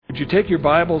Would you take your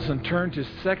Bibles and turn to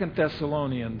 2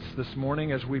 Thessalonians this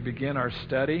morning as we begin our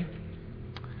study?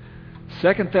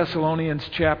 2 Thessalonians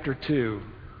chapter 2.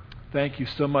 Thank you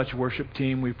so much, worship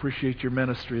team. We appreciate your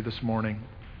ministry this morning.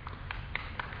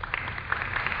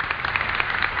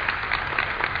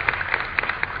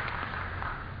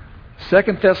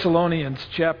 Second Thessalonians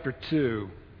chapter 2.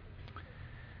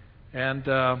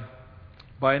 And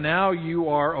by now you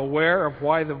are aware of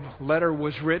why the letter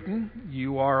was written.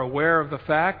 You are aware of the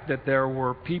fact that there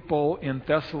were people in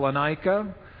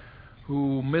Thessalonica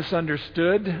who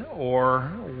misunderstood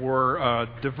or were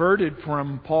diverted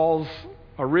from Paul's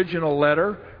original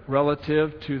letter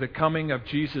relative to the coming of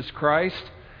Jesus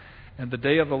Christ and the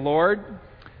day of the Lord.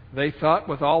 They thought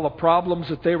with all the problems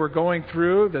that they were going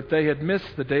through that they had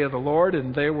missed the day of the Lord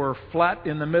and they were flat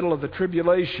in the middle of the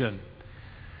tribulation.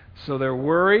 So they're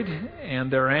worried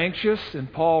and they're anxious,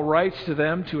 and Paul writes to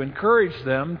them to encourage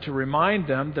them, to remind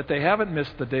them that they haven't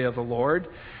missed the day of the Lord,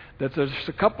 that there's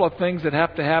a couple of things that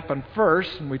have to happen first,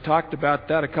 and we talked about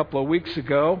that a couple of weeks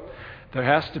ago. There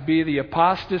has to be the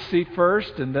apostasy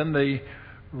first, and then the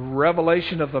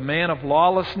revelation of the man of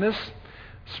lawlessness,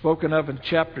 spoken of in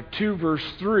chapter 2, verse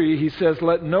 3. He says,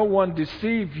 "Let no one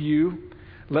deceive you.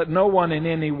 Let no one in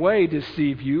any way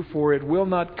deceive you, for it will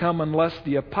not come unless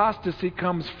the apostasy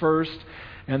comes first,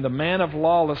 and the man of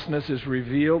lawlessness is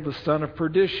revealed, the son of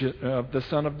perdition, the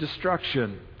son of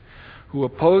destruction, who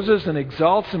opposes and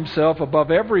exalts himself above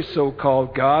every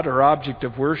so-called God or object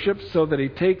of worship, so that he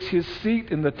takes his seat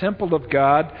in the temple of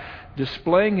God,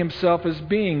 displaying himself as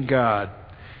being God.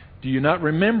 Do you not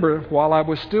remember, while I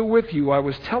was still with you, I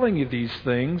was telling you these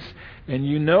things, and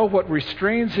you know what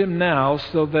restrains him now,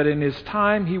 so that in his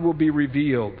time he will be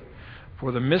revealed.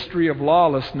 For the mystery of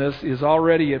lawlessness is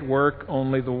already at work,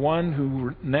 only the one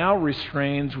who now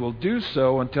restrains will do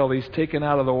so until he's taken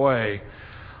out of the way."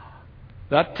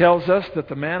 That tells us that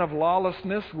the man of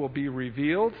lawlessness will be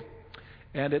revealed,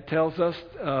 and it tells us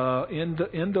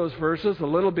in those verses a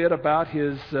little bit about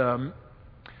his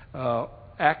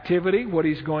activity, what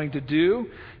he's going to do.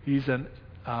 He's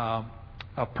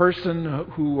a person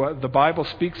who the Bible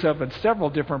speaks of in several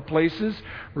different places,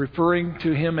 referring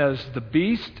to him as the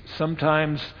beast,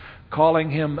 sometimes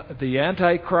calling him the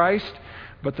Antichrist.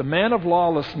 But the man of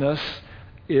lawlessness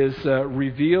is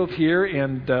revealed here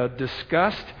and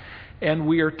discussed. And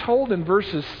we are told in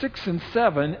verses 6 and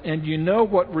 7, "And you know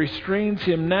what restrains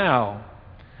him now."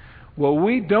 Well,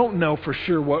 we don't know for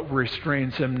sure what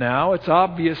restrains him now. It's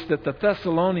obvious that the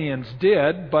Thessalonians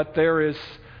did, but there is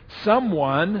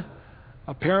someone,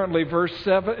 apparently verse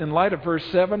 7, in light of verse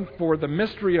 7, "For the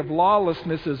mystery of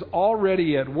lawlessness is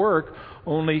already at work,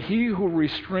 only he who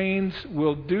restrains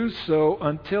will do so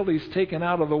until he's taken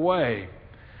out of the way."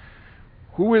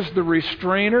 Who is the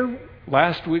restrainer?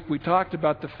 Last week we talked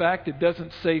about the fact it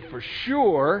doesn't say for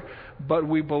sure, but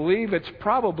we believe it's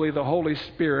probably the Holy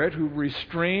Spirit who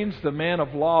restrains the man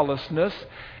of lawlessness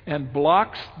and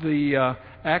blocks the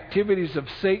activities of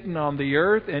Satan on the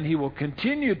earth, and he will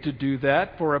continue to do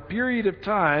that for a period of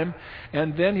time,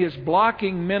 and then his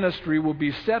blocking ministry will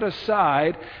be set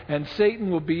aside, and Satan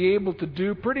will be able to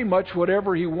do pretty much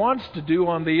whatever he wants to do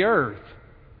on the earth.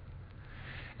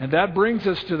 And that brings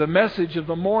us to the message of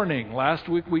the morning. Last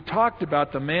week we talked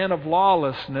about the man of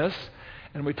lawlessness,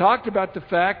 and we talked about the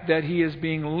fact that he is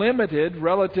being limited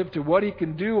relative to what he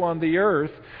can do on the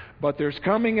earth, but there's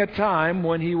coming a time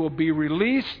when he will be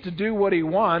released to do what he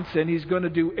wants, and he's going to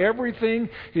do everything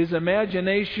his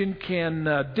imagination can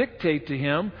dictate to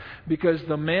him, because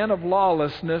the man of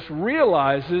lawlessness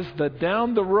realizes that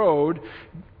down the road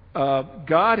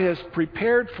God has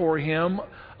prepared for him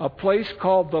a place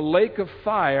called the lake of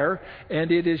fire,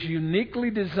 and it is uniquely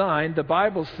designed, the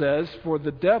Bible says, for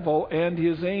the devil and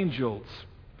his angels.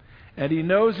 And he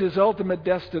knows his ultimate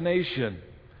destination.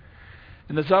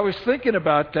 And as I was thinking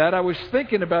about that, I was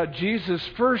thinking about Jesus'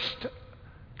 first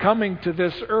coming to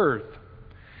this earth.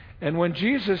 And when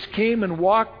Jesus came and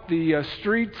walked the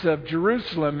streets of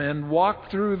Jerusalem and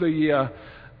walked through the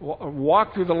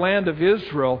land of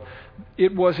Israel,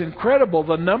 it was incredible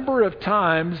the number of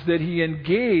times that he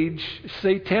engaged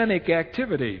satanic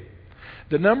activity,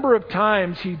 the number of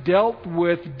times he dealt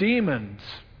with demons,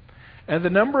 and the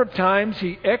number of times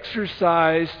he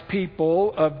exorcised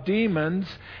people of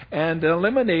demons and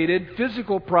eliminated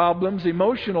physical problems,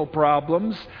 emotional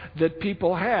problems that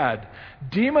people had.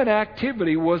 Demon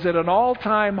activity was at an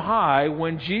all-time high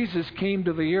when Jesus came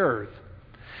to the earth.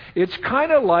 It's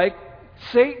kind of like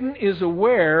Satan is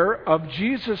aware of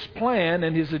Jesus' plan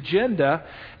and his agenda,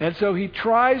 and so he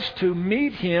tries to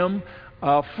meet him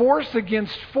force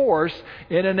against force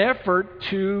in an effort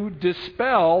to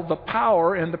dispel the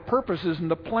power and the purposes and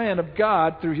the plan of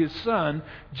God through His Son,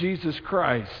 Jesus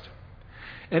Christ.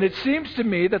 And it seems to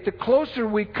me that the closer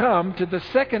we come to the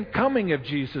second coming of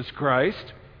Jesus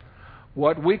Christ,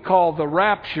 what we call the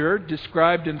rapture,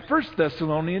 described in 1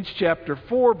 Thessalonians chapter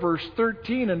 4, verse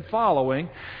 13 and following,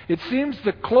 it seems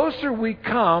the closer we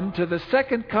come to the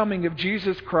second coming of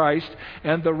Jesus Christ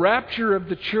and the rapture of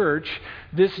the church,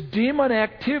 this demon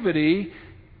activity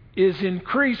is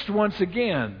increased once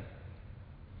again.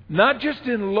 Not just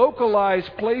in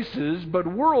localized places, but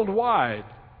worldwide.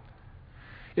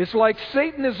 It's like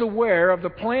Satan is aware of the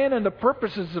plan and the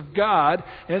purposes of God,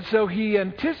 and so he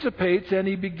anticipates and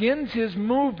he begins his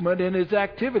movement and his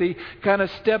activity, kind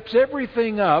of steps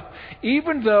everything up,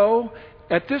 even though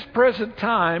at this present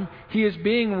time he is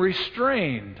being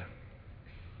restrained.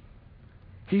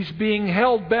 He's being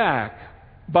held back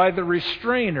by the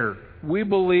restrainer. We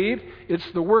believe it's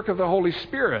the work of the Holy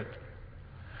Spirit.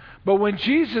 But when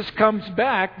Jesus comes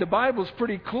back, the Bible's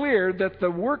pretty clear that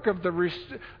the work of the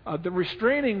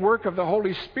restraining work of the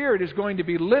Holy Spirit is going to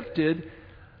be lifted.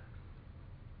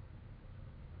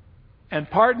 And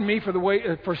pardon me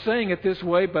for saying it this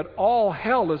way, but all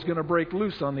hell is going to break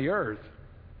loose on the earth.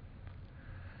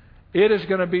 It is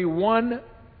going to be one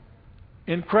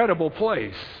incredible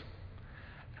place.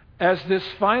 As this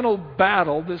final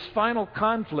battle, this final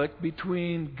conflict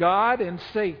between God and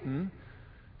Satan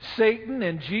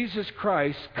and Jesus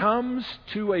Christ comes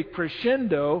to a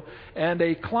crescendo and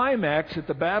a climax at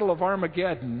the Battle of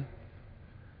Armageddon,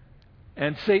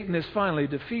 and Satan is finally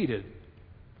defeated.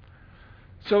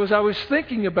 So as I was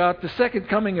thinking about the second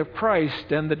coming of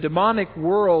Christ and the demonic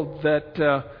world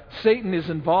that Satan is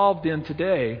involved in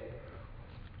today,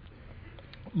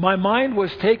 my mind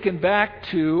was taken back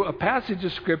to a passage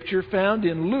of Scripture found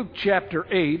in Luke chapter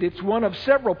 8. It's one of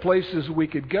several places we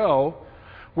could go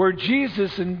where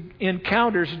Jesus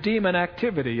encounters demon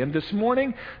activity. And this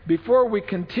morning, before we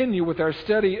continue with our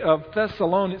study of 2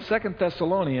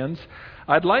 Thessalonians,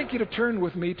 I'd like you to turn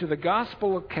with me to the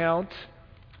gospel account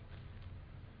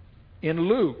in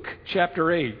Luke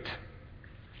chapter 8.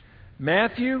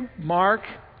 Matthew, Mark,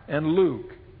 and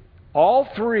Luke. All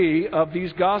three of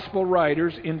these gospel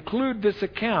writers include this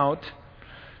account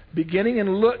beginning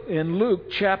in Luke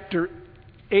chapter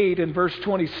 8 and verse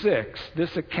 26,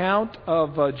 this account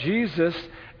of Jesus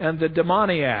and the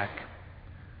demoniac.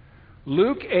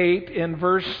 Luke 8 and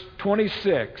verse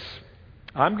 26.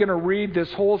 I'm going to read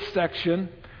this whole section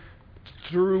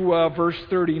through verse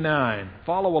 39.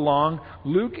 Follow along.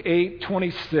 Luke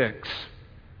 8:26.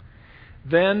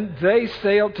 Then they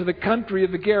sailed to the country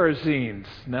of the Gerasenes.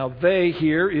 Now they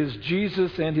here is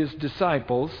Jesus and his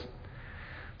disciples.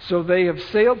 So they have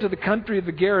sailed to the country of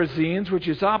the Gerasenes, which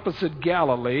is opposite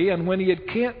Galilee. And when he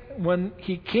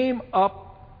came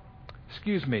out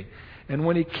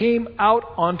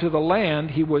onto the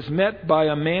land, he was met by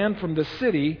a man from the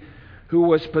city who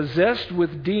was possessed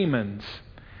with demons,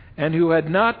 and who had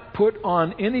not put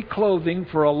on any clothing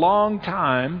for a long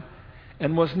time,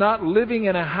 and was not living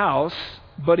in a house,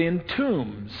 but in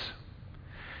tombs.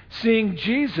 Seeing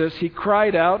Jesus, he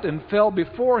cried out and fell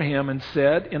before him and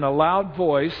said in a loud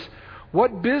voice,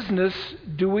 "What business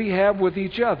do we have with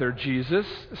each other, Jesus,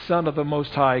 Son of the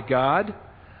Most High God?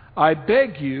 I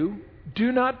beg you,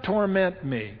 do not torment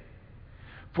me."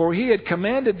 For he had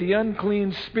commanded the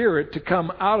unclean spirit to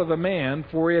come out of the man,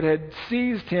 for it had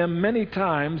seized him many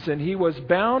times, and he was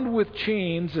bound with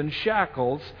chains and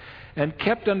shackles and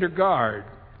kept under guard.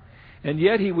 And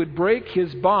yet he would break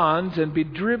his bonds and be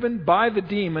driven by the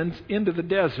demons into the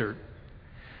desert.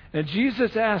 And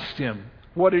Jesus asked him,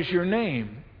 "What is your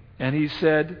name?" And he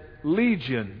said,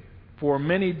 "Legion," for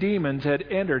many demons had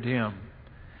entered him.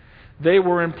 They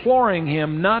were imploring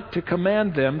him not to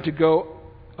command them to go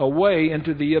away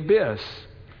into the abyss.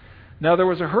 Now there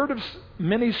was a herd of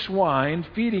many swine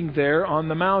feeding there on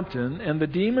the mountain, and the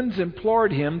demons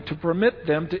implored him to permit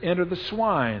them to enter the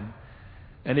swine.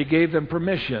 And he gave them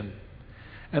permission.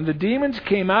 And the demons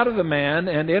came out of the man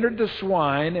and entered the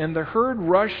swine, and the herd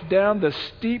rushed down the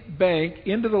steep bank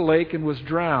into the lake and was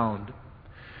drowned.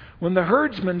 When the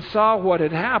herdsmen saw what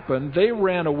had happened, they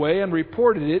ran away and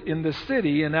reported it in the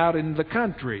city and out in the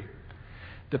country.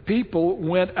 The people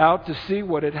went out to see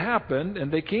what had happened,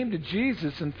 and they came to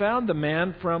Jesus and found the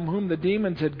man from whom the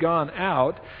demons had gone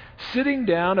out, sitting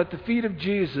down at the feet of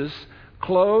Jesus,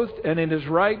 clothed and in his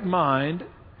right mind,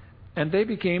 and they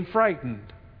became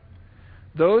frightened.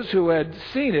 Those who had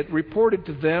seen it reported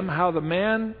to them how the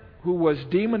man who was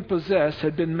demon-possessed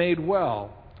had been made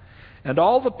well. And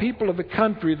all the people of the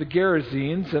country, the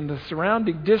Gerasenes, and the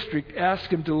surrounding district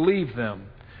asked him to leave them,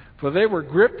 for they were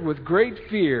gripped with great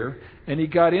fear, and he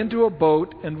got into a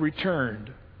boat and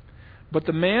returned. But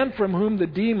the man from whom the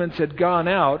demons had gone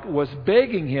out was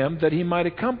begging him that he might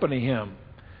accompany him.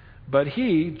 But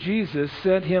he, Jesus,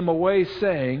 sent him away,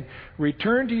 saying,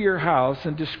 "Return to your house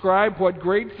and describe what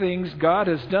great things God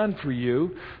has done for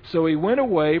you." So he went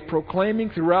away, proclaiming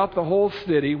throughout the whole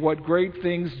city what great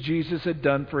things Jesus had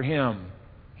done for him.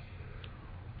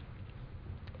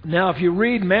 Now, if you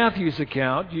read Matthew's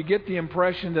account, you get the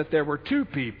impression that there were two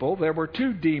people. There were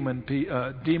two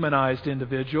demonized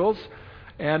individuals.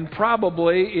 And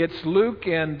probably it's Luke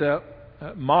and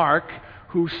Mark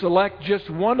who select just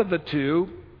one of the two.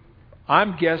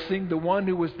 I'm guessing the one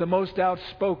who was the most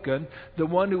outspoken, the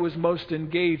one who was most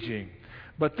engaging.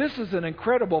 But this is an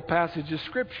incredible passage of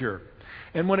Scripture.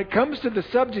 And when it comes to the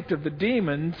subject of the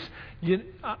demons,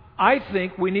 I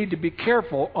think we need to be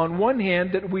careful, on one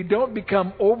hand, that we don't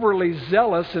become overly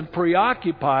zealous and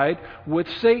preoccupied with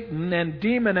Satan and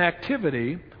demon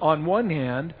activity, on one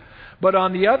hand. But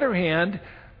on the other hand,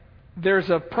 there's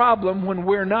a problem when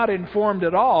we're not informed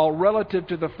at all relative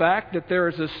to the fact that there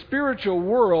is a spiritual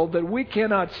world that we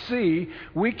cannot see,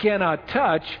 we cannot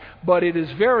touch, but it is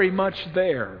very much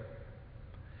there.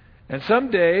 And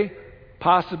someday,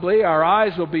 possibly, our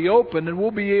eyes will be opened and we'll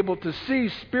be able to see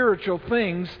spiritual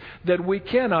things that we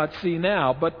cannot see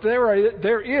now. But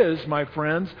there is, my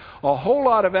friends, a whole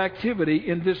lot of activity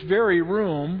in this very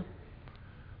room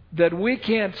that we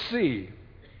can't see.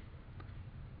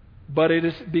 But it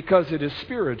is because it is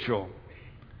spiritual.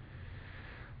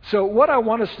 So what I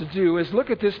want us to do is look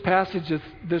at this passage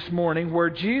this morning where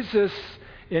Jesus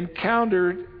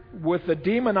encountered with the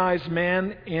demonized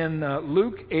man in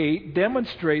Luke 8,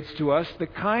 demonstrates to us the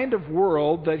kind of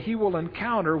world that he will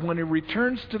encounter when he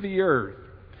returns to the earth.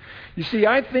 You see,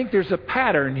 I think there's a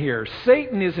pattern here.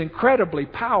 Satan is incredibly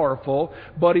powerful,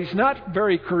 but he's not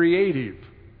very creative.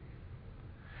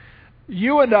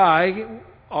 You and I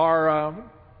are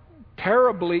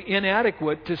terribly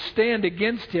inadequate to stand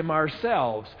against him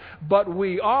ourselves, but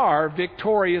we are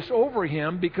victorious over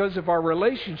him because of our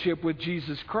relationship with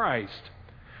Jesus Christ.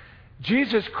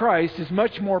 Jesus Christ is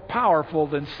much more powerful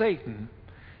than Satan,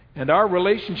 and our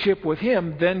relationship with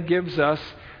him then gives us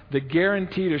the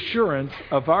guaranteed assurance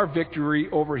of our victory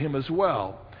over him as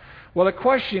well. Well, a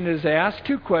question is asked,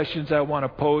 two questions I want to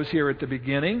pose here at the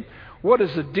beginning. What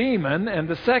is a demon? And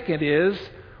the second is,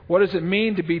 what does it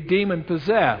mean to be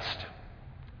demon-possessed?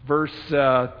 Verse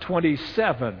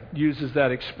 27 uses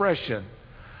that expression.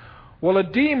 Well, a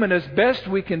demon, as best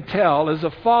we can tell, is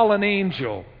a fallen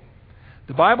angel.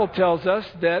 The Bible tells us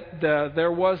that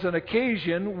there was an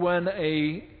occasion when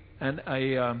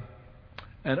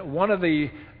one of the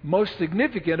most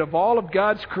significant of all of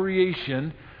God's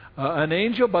creation, an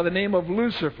angel by the name of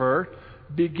Lucifer,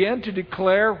 began to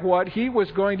declare what he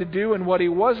was going to do and what he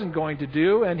wasn't going to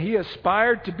do, and he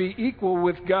aspired to be equal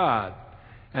with God.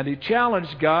 And he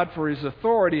challenged God for his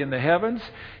authority in the heavens.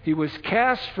 He was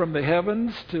cast from the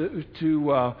heavens to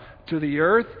the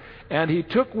earth, and he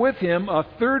took with him a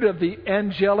third of the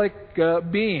angelic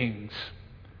beings.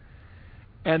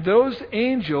 And those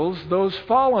angels, those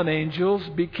fallen angels,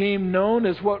 became known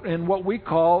as what we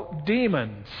call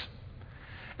demons.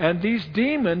 And these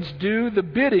demons do the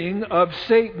bidding of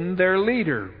Satan, their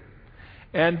leader.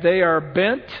 And they are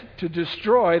bent to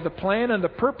destroy the plan and the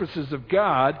purposes of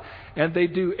God, and they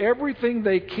do everything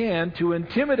they can to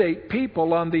intimidate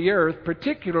people on the earth,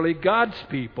 particularly God's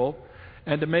people,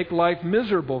 and to make life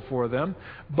miserable for them.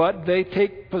 But they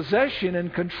take possession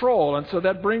and control. And so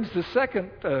that brings the second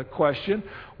question.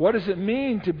 What does it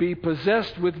mean to be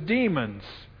possessed with demons?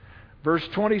 Verse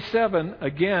 27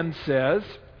 again says,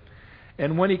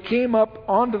 "And when he came up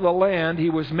onto the land, he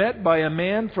was met by a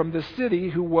man from the city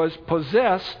who was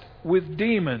possessed with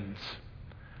demons."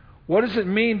 What does it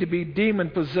mean to be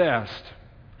demon-possessed?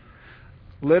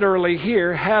 Literally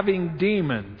here, having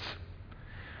demons.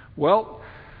 Well,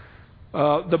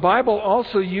 the Bible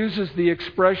also uses the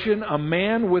expression, a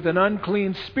man with an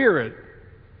unclean spirit,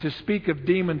 to speak of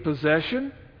demon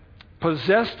possession.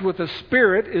 Possessed with a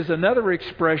spirit is another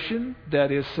expression that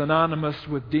is synonymous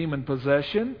with demon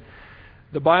possession.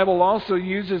 The Bible also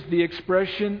uses the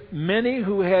expression, many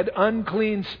who had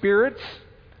unclean spirits,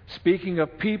 speaking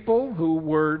of people who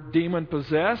were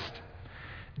demon-possessed.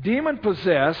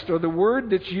 Demon-possessed, or the word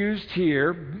that's used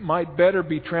here, might better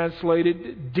be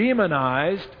translated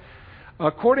demonized.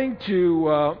 According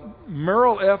to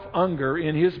Merle F. Unger,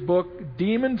 in his book,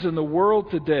 Demons in the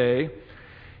World Today,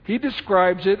 he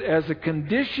describes it as a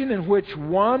condition in which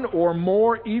one or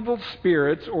more evil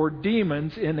spirits or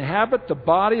demons inhabit the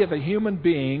body of a human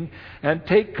being and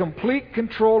take complete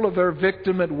control of their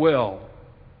victim at will.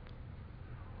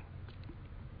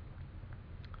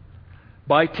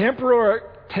 By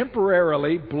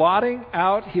temporarily blotting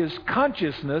out his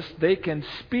consciousness, they can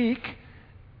speak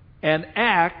and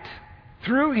act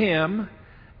through him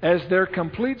as their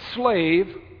complete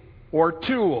slave or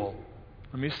tool.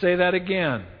 Let me say that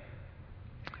again.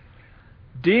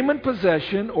 Demon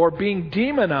possession, or being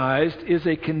demonized, is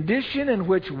a condition in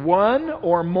which one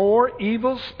or more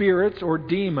evil spirits or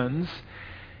demons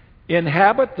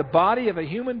inhabit the body of a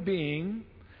human being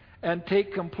and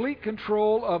take complete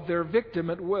control of their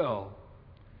victim at will.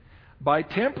 By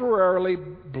temporarily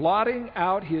blotting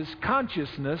out his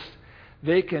consciousness,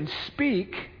 they can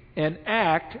speak and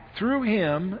act through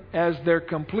him as their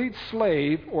complete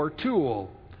slave or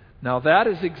tool. Now that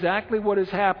is exactly what has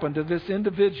happened to this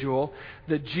individual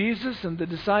that Jesus and the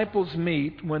disciples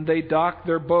meet when they dock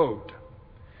their boat.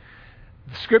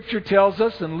 The Scripture tells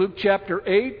us in Luke chapter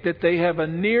 8 that they have a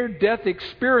near-death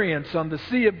experience on the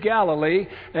Sea of Galilee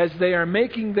as they are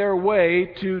making their way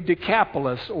to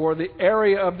Decapolis, or the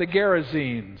area of the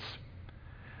Gerasenes.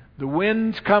 The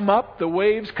winds come up, the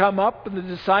waves come up, and the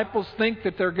disciples think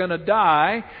that they're going to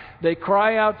die. They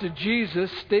cry out to Jesus.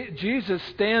 Jesus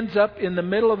stands up in the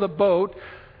middle of the boat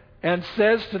and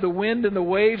says to the wind and the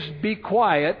waves, "Be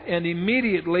quiet," and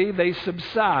immediately they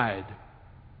subside.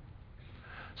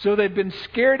 So they've been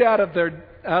scared out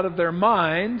of their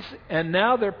minds, and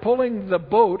now they're pulling the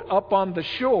boat up on the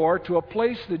shore to a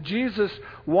place that Jesus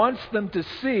wants them to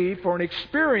see for an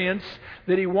experience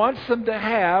that He wants them to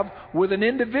have with an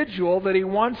individual that He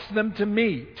wants them to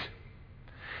meet.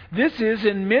 This is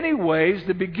in many ways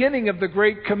the beginning of the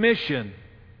Great Commission,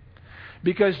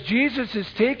 because Jesus is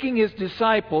taking His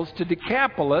disciples to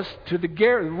Decapolis, to the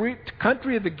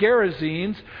country of the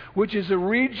Gerasenes, which is a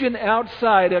region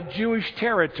outside of Jewish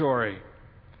territory.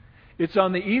 It's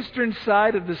on the eastern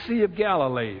side of the Sea of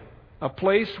Galilee, a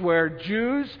place where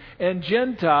Jews and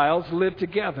Gentiles live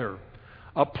together,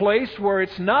 a place where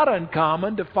it's not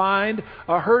uncommon to find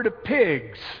a herd of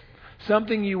pigs,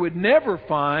 something you would never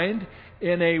find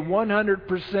in a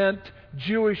 100%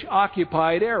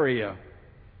 Jewish-occupied area.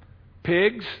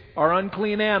 Pigs are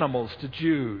unclean animals to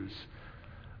Jews,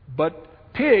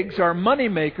 but pigs are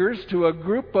moneymakers to a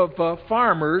group of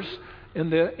farmers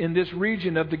in this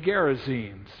region of the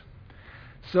Gerasenes.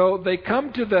 So they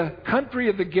come to the country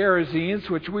of the Gerasenes,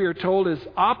 which we are told is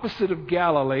opposite of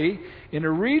Galilee, in a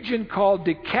region called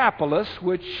Decapolis,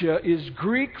 which is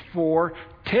Greek for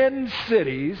 10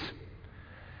 cities.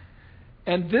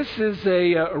 And this is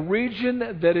a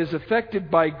region that is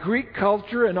affected by Greek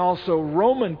culture and also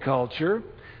Roman culture.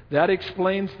 That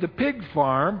explains the pig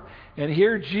farm. And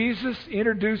here Jesus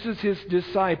introduces His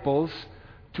disciples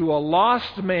to a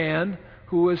lost man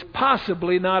who is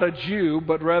possibly not a Jew,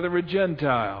 but rather a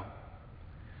Gentile.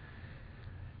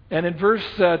 And in verse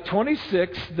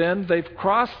 26, then, they've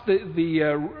crossed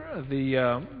the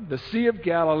Sea of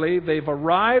Galilee. They've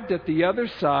arrived at the other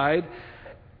side,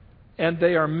 and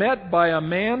they are met by a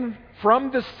man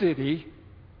from the city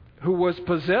who was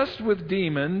possessed with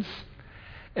demons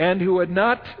and who had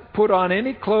not put on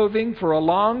any clothing for a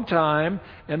long time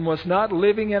and was not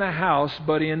living in a house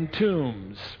but in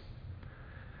tombs.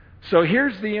 So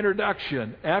here's the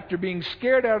introduction. After being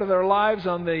scared out of their lives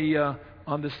on the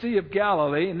Sea of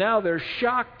Galilee, now they're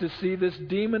shocked to see this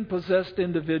demon-possessed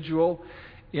individual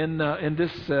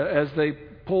as they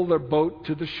pull their boat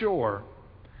to the shore.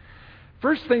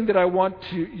 First thing that I want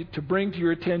to bring to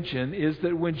your attention is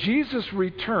that when Jesus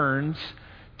returns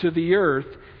to the earth,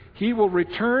 He will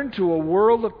return to a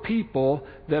world of people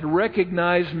that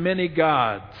recognize many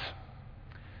gods.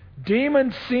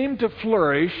 Demons seem to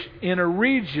flourish in a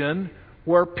region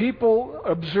where people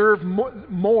observe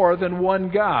more than one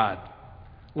God,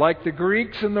 like the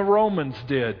Greeks and the Romans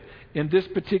did in this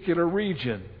particular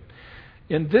region.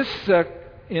 In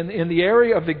the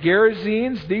area of the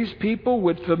Gerasenes, these people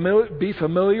would be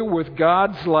familiar with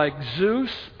gods like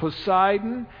Zeus,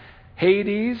 Poseidon,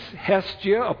 Hades,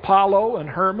 Hestia, Apollo, and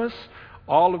Hermes,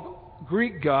 all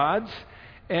Greek gods,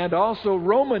 and also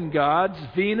Roman gods,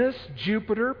 Venus,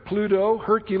 Jupiter, Pluto,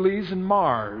 Hercules, and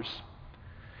Mars.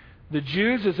 The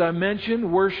Jews, as I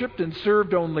mentioned, worshipped and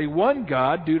served only one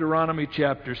God, Deuteronomy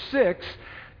chapter 6.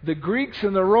 The Greeks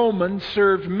and the Romans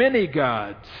served many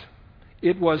gods.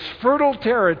 It was fertile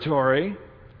territory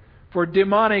for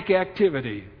demonic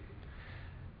activity.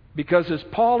 Because as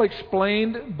Paul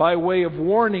explained by way of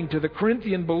warning to the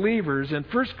Corinthian believers in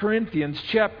 1 Corinthians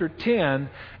chapter 10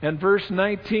 and verse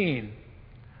 19,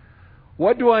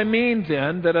 "What do I mean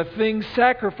then, that a thing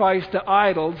sacrificed to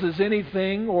idols is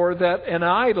anything, or that an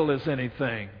idol is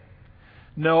anything?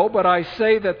 No, but I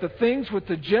say that the things which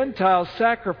the Gentiles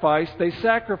sacrifice, they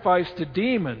sacrifice to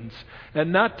demons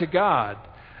and not to God.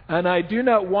 and I do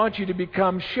not want you to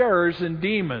become sharers in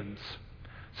demons.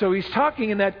 So he's talking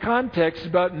in that context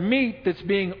about meat that's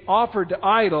being offered to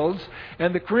idols,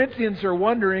 and the Corinthians are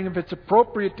wondering if it's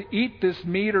appropriate to eat this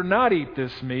meat or not eat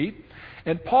this meat.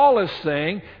 And Paul is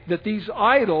saying that these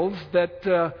idols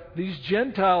that these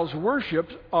Gentiles worship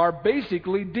are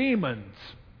basically demons.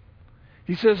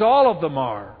 He says all of them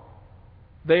are.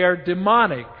 They are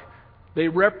demonic. They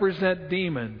represent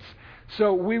demons.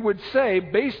 So we would say,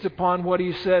 based upon what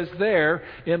he says there,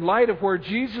 in light of where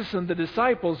Jesus and the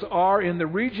disciples are in the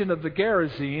region of the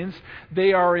Gerasenes,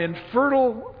 they are in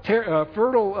fertile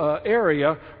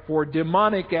area for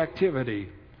demonic activity,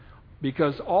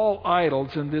 because all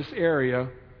idols in this area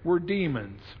were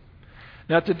demons.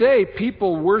 Now today,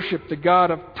 people worship the God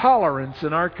of tolerance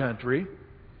in our country,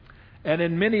 and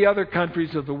in many other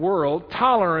countries of the world.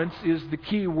 Tolerance is the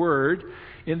key word.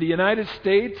 In the United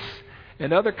States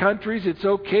and other countries, it's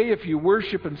okay if you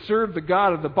worship and serve the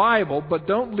God of the Bible, but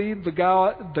don't leave the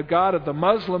God of the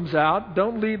Muslims out.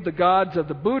 Don't leave the gods of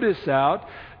the Buddhists out.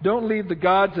 Don't leave the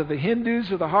gods of the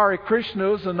Hindus or the Hare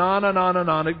Krishnas, and on and on and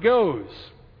on it goes.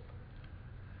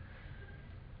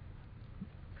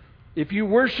 If you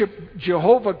worship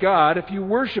Jehovah God, if you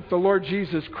worship the Lord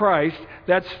Jesus Christ,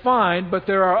 that's fine, but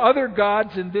there are other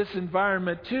gods in this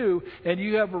environment too, and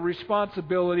you have a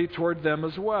responsibility toward them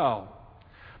as well.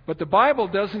 But the Bible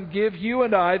doesn't give you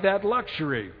and I that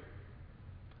luxury.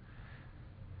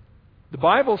 The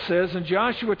Bible says in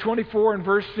Joshua 24 and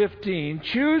verse 15,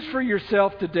 "Choose for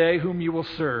yourself today whom you will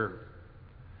serve.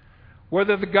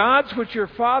 Whether the gods which your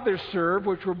fathers served,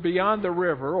 which were beyond the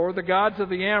river, or the gods of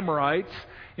the Amorites,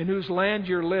 in whose land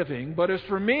you're living. But as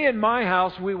for me and my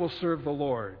house, we will serve the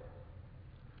Lord."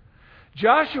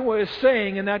 Joshua is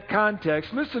saying in that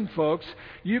context, listen folks,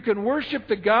 you can worship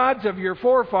the gods of your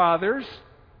forefathers,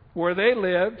 where they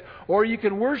lived, or you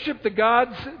can worship the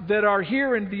gods that are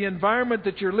here in the environment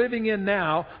that you're living in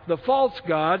now, the false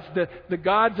gods, the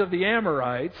gods of the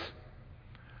Amorites,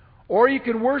 or you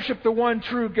can worship the one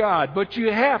true God, but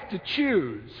you have to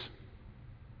choose.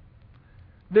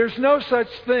 There's no such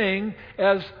thing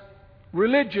as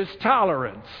religious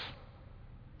tolerance,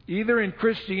 either in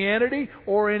Christianity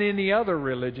or in any other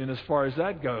religion as far as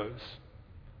that goes.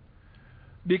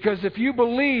 Because if you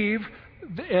believe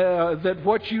that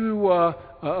what you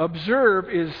observe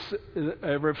is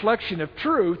a reflection of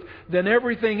truth, then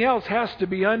everything else has to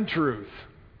be untruth.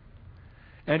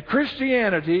 And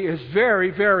Christianity is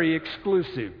very, very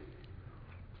exclusive.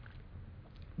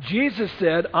 Jesus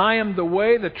said, "I am the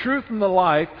way, the truth, and the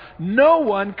life. No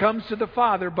one comes to the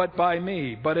Father but by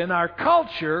me." But in our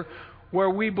culture, where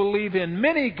we believe in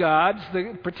many gods,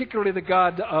 particularly the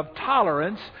God of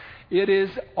tolerance, it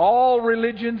is all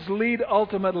religions lead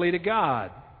ultimately to God.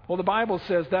 Well, the Bible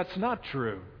says that's not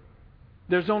true.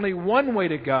 There's only one way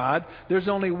to God. There's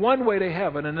only one way to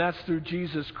heaven, and that's through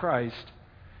Jesus Christ,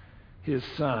 His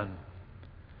Son.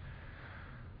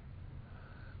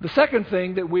 The second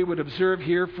thing that we would observe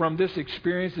here from this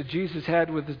experience that Jesus had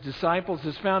with His disciples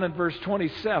is found in verse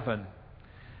 27.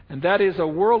 And that is a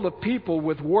world of people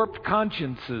with warped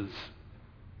consciences.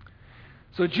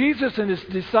 So Jesus and His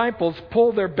disciples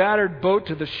pull their battered boat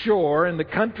to the shore in the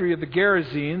country of the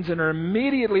Gerasenes and are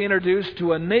immediately introduced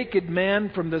to a naked man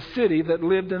from the city that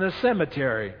lived in a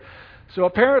cemetery. So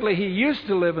apparently he used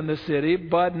to live in the city,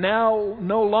 but now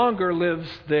no longer lives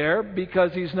there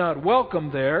because he's not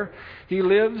welcome there. He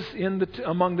lives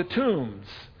among the tombs.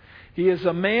 He is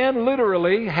a man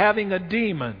literally having a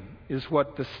demon, is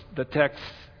what the text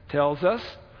tells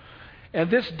us. And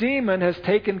this demon has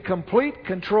taken complete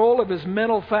control of his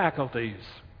mental faculties.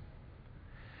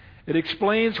 It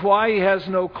explains why he has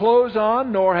no clothes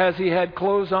on, nor has he had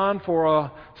clothes on for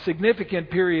a significant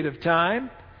period of time.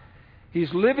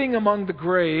 He's living among the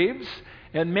graves,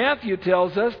 and Matthew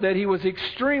tells us that he was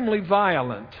extremely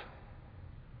violent.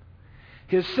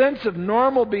 His sense of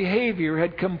normal behavior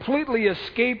had completely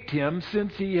escaped him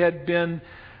since he had been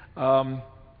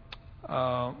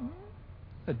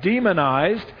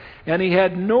demonized, and he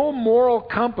had no moral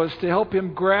compass to help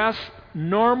him grasp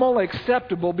normal,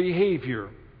 acceptable behavior.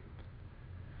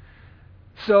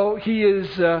 So he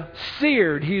is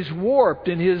seared, he's warped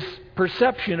in his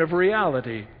perception of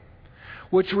reality.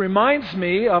 Which reminds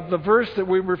me of the verse that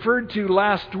we referred to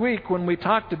last week when we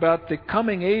talked about the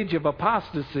coming age of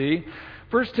apostasy.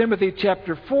 1 Timothy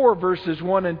chapter 4, verses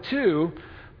 1 and 2,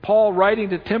 Paul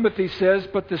writing to Timothy says,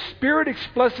 "But the Spirit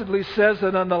explicitly says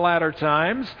that in the latter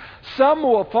times, some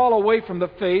will fall away from the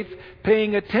faith,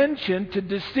 paying attention to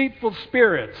deceitful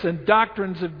spirits and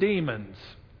doctrines of demons,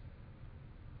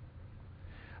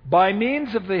 by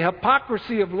means of the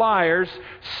hypocrisy of liars,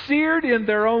 seared in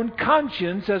their own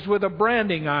conscience as with a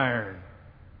branding iron."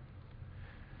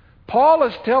 Paul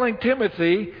is telling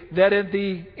Timothy that at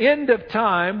the end of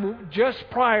time, just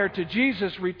prior to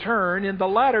Jesus' return, in the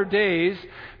latter days,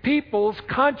 people's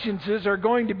consciences are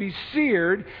going to be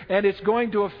seared, and it's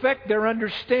going to affect their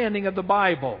understanding of the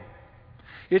Bible.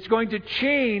 It's going to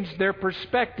change their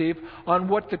perspective on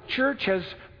what the church has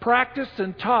practiced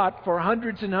and taught for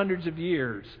hundreds and hundreds of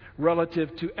years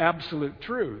relative to absolute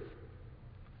truth.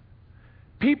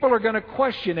 People are going to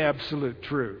question absolute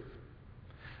truth.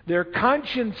 Their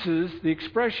consciences, the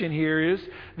expression here is,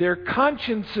 their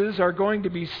consciences are going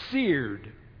to be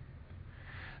seared.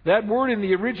 That word in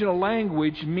the original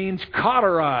language means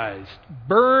cauterized,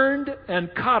 burned and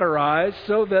cauterized,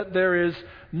 so that there is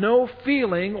no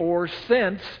feeling or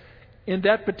sense in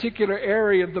that particular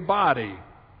area of the body.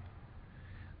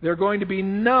 They're going to be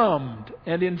numbed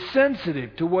and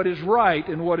insensitive to what is right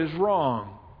and what is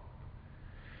wrong.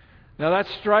 Now that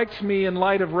strikes me in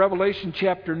light of Revelation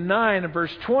chapter 9 and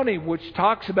verse 20, which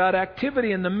talks about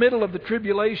activity in the middle of the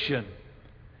tribulation.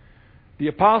 The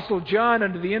Apostle John,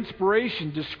 under the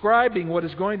inspiration describing what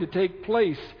is going to take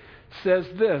place, says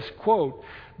this, quote,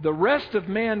 "The rest of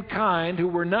mankind who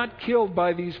were not killed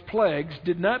by these plagues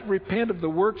did not repent of the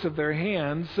works of their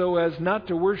hands so as not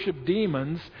to worship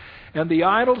demons and the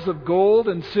idols of gold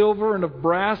and silver and of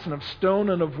brass and of stone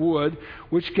and of wood,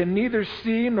 which can neither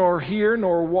see nor hear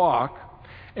nor walk.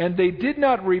 And they did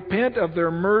not repent of their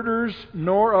murders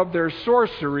nor of their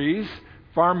sorceries,"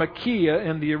 pharmakia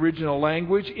in the original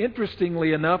language,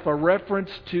 interestingly enough, a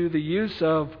reference to the use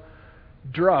of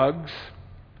drugs,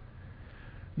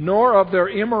 "nor of their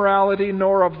immorality,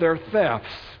 nor of their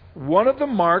thefts." One of the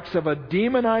marks of a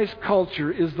demonized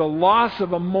culture is the loss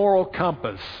of a moral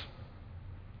compass.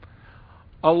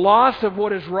 A loss of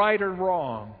what is right or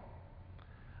wrong.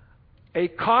 A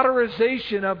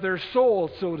cauterization of their soul,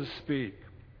 so to speak.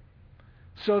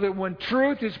 So that when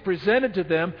truth is presented to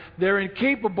them, they're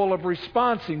incapable of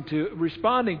responding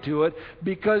to it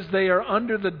because they are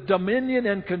under the dominion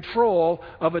and control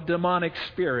of a demonic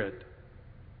spirit.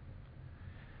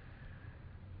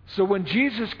 So when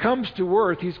Jesus comes to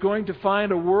earth, He's going to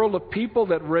find a world of people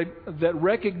that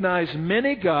recognize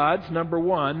many gods, number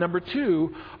one. Number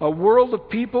two, a world of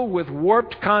people with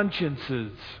warped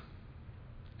consciences.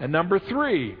 And number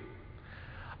three,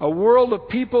 a world of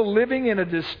people living in a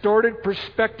distorted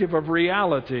perspective of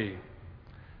reality.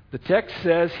 The text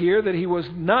says here that He was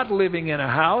not living in a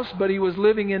house, but He was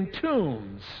living in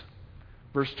tombs.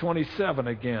 Verse 27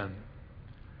 again.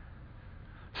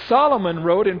 Solomon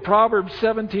wrote in Proverbs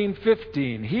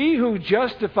 17:15, "He who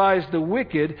justifies the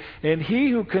wicked and he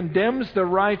who condemns the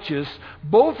righteous,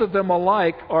 both of them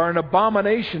alike are an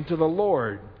abomination to the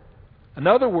Lord." In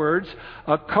other words,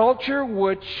 a culture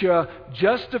which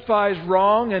justifies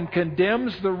wrong and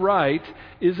condemns the right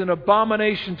is an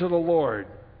abomination to the Lord.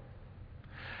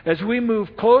 As we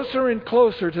move closer and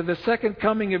closer to the second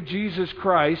coming of Jesus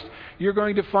Christ, you're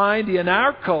going to find in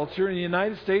our culture, in the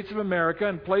United States of America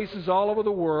and places all over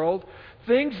the world,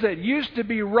 things that used to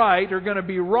be right are going to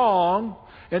be wrong,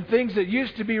 and things that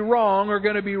used to be wrong are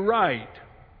going to be right.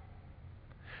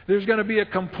 There's going to be a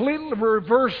complete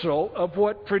reversal of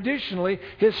what traditionally,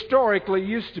 historically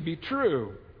used to be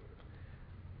true.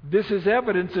 This is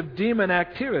evidence of demon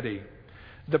activity.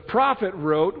 The prophet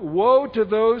wrote, "Woe to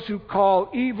those who call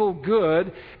evil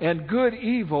good and good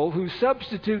evil, who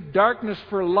substitute darkness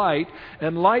for light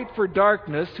and light for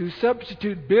darkness, who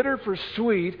substitute bitter for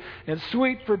sweet and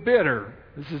sweet for bitter."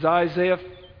 This is Isaiah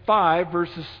 5,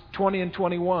 verses 20 and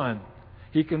 21.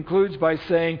 He concludes by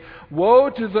saying, "Woe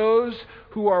to those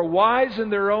who are wise in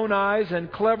their own eyes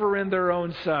and clever in their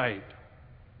own sight."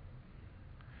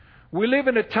 We live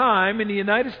in a time in the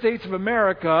United States of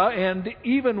America, and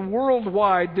even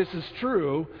worldwide this is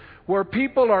true, where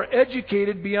people are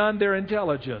educated beyond their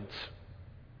intelligence.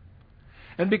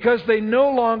 And because they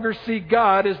no longer see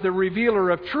God as the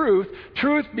revealer of truth,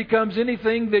 truth becomes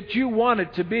anything that you want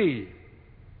it to be.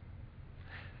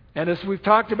 And as we've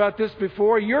talked about this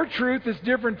before, your truth is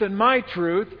different than my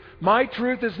truth. My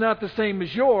truth is not the same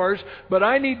as yours, but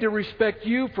I need to respect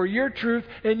you for your truth,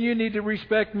 and you need to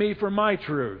respect me for my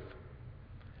truth.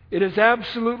 It is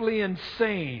absolutely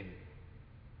insane,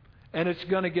 and it's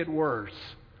going to get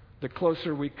worse the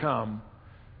closer we come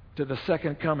to the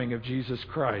second coming of Jesus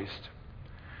Christ.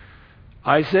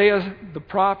 Isaiah the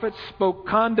prophet spoke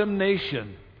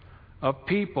condemnation of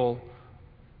people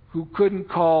who couldn't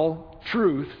call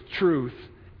truth, truth,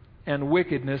 and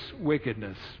wickedness,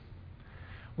 wickedness.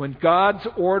 When God's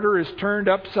order is turned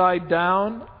upside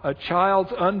down, a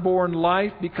child's unborn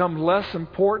life becomes less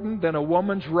important than a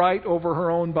woman's right over her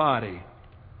own body.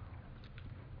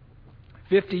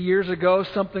 50 years ago,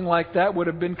 something like that would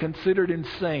have been considered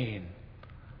insane.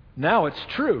 Now it's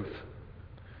truth.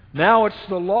 Now it's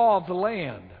the law of the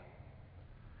land.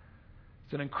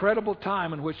 It's an incredible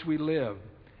time in which we live.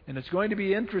 And it's going to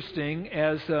be interesting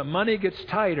as money gets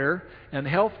tighter and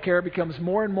health care becomes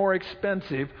more and more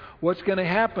expensive, what's going to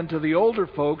happen to the older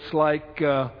folks like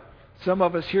some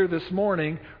of us here this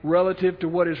morning relative to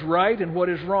what is right and what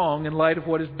is wrong in light of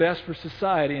what is best for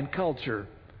society and culture.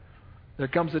 There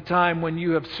comes a time when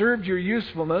you have served your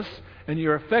usefulness and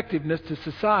your effectiveness to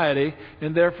society,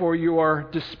 and therefore you are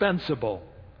dispensable.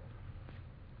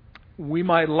 We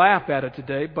might laugh at it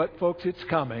today, but folks, it's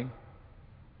coming.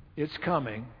 It's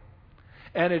coming.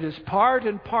 And it is part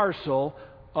and parcel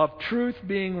of truth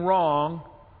being wrong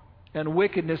and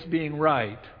wickedness being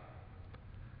right.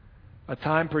 A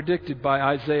time predicted by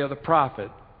Isaiah the prophet.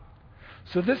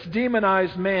 So this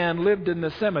demonized man lived in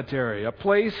the cemetery, a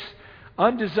place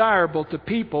undesirable to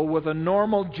people with a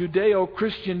normal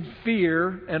Judeo-Christian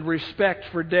fear and respect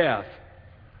for death.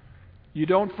 You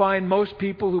don't find most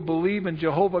people who believe in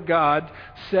Jehovah God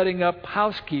setting up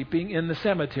housekeeping in the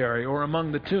cemetery or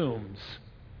among the tombs.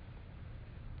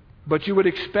 But you would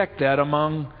expect that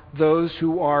among those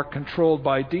who are controlled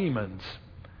by demons.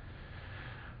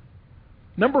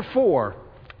 Number 4,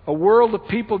 a world of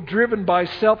people driven by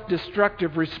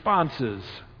self-destructive responses.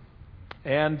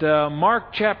 And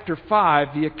Mark chapter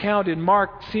 5, the account in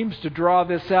Mark seems to draw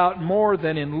this out more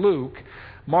than in Luke.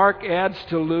 Mark adds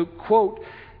to Luke, quote,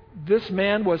 "This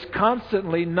man was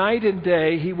constantly, night and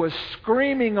day, he was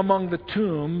screaming among the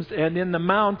tombs and in the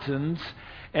mountains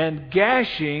and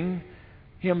gashing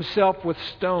himself with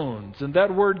stones." And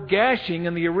that word gashing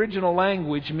in the original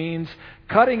language means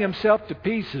cutting himself to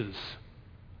pieces.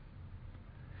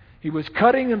 He was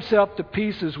cutting himself to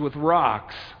pieces with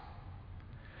rocks.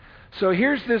 So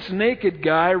here's this naked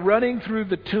guy running through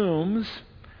the tombs,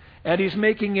 and he's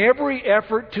making every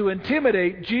effort to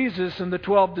intimidate Jesus and the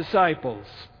 12 disciples.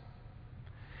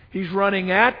 He's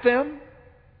running at them.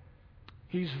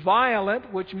 He's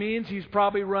violent, which means he's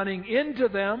probably running into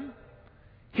them,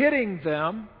 hitting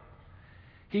them.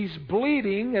 He's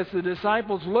bleeding. As the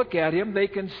disciples look at him, they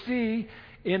can see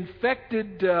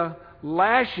infected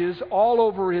lashes all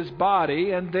over his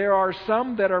body, and there are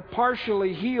some that are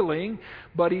partially healing,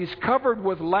 but he's covered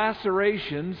with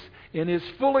lacerations in his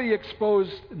fully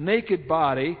exposed naked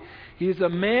body. He's a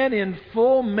man in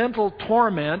full mental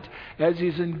torment as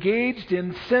he's engaged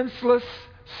in senseless,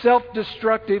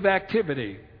 self-destructive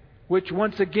activity, which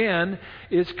once again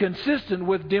is consistent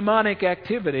with demonic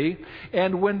activity.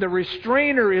 And when the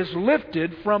restrainer is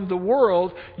lifted from the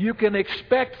world, you can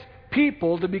expect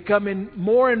people to become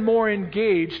more and more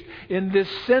engaged in this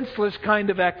senseless kind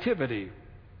of activity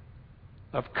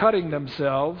of cutting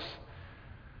themselves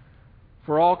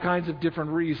for all kinds of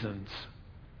different reasons.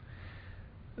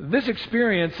 This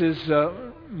experience is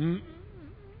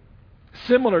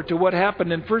similar to what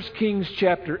happened in 1 Kings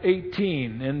chapter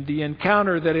 18 and the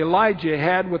encounter that Elijah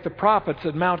had with the prophets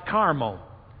at Mount Carmel.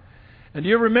 And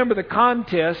you remember the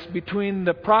contest between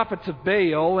the prophets of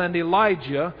Baal and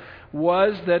Elijah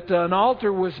was that an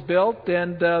altar was built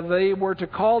and they were to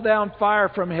call down fire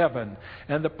from heaven.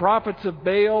 And the prophets of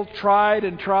Baal tried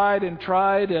and tried and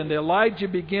tried, and Elijah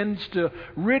begins to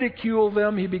ridicule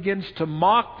them. He begins to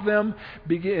mock them.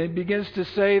 Begins to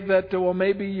say that, well,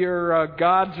 maybe your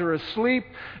gods are asleep.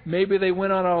 Maybe they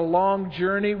went on a long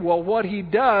journey. Well, what he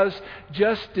does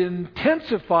just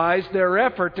intensifies their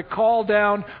effort to call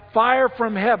down fire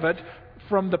from heaven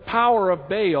from the power of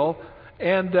Baal.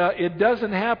 And it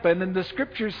doesn't happen. And the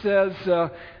Scripture says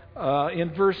in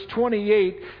verse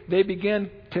 28, they began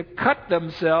to cut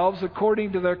themselves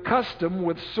according to their custom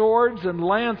with swords and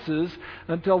lances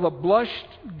until the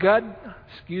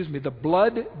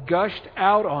blood gushed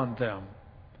out on them.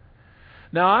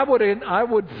 Now, I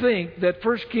would think that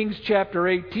 1 Kings chapter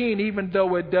 18, even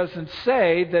though it doesn't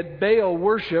say that Baal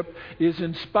worship is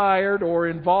inspired or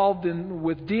involved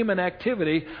with demon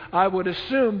activity, I would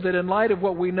assume that in light of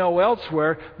what we know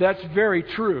elsewhere, that's very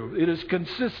true. It is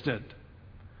consistent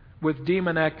with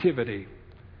demon activity,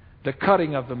 the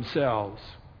cutting of themselves.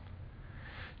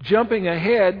 Jumping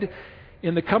ahead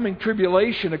in the coming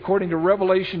tribulation, according to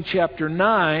Revelation chapter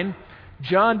 9,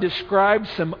 John describes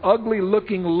some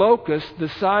ugly-looking locusts the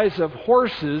size of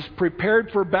horses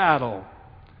prepared for battle.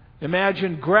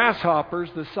 Imagine grasshoppers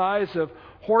the size of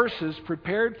horses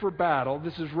prepared for battle.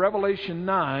 This is Revelation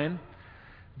 9,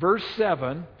 verse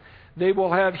 7. They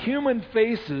will have human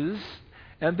faces,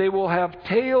 and they will have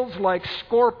tails like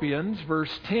scorpions,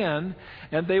 verse 10,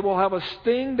 and they will have a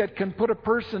sting that can put a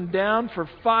person down for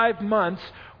 5 months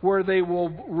where they will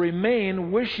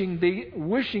remain wishing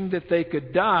that they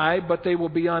could die, but they will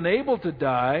be unable to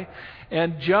die.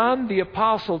 And John the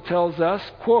Apostle tells us,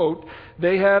 quote,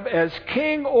 they have as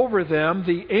king over them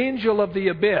the angel of the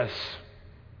abyss.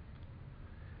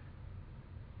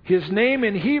 His name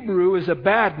in Hebrew is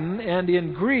Abaddon, and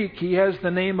in Greek he has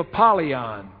the name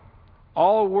Apollyon.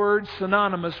 All words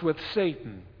synonymous with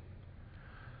Satan.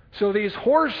 So these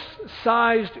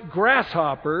horse-sized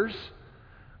grasshoppers,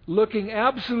 looking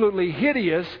absolutely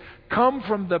hideous, come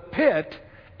from the pit,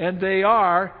 and they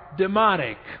are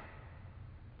demonic.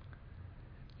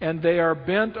 And they are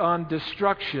bent on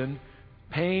destruction,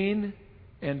 pain,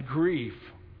 and grief.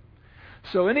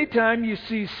 So anytime you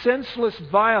see senseless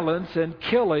violence and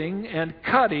killing and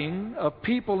cutting of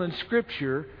people in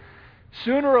Scripture,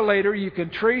 sooner or later you can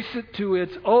trace it to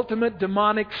its ultimate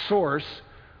demonic source,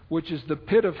 which is the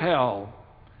pit of hell,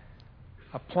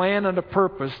 a plan and a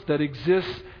purpose that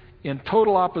exists in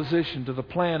total opposition to the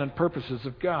plan and purposes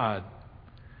of God.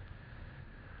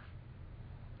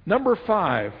 Number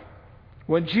 5,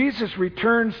 when Jesus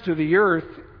returns to the earth,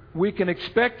 we can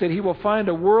expect that He will find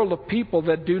a world of people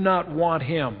that do not want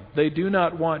Him. They do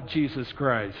not want Jesus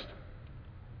Christ.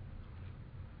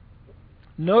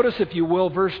 Notice, if you will,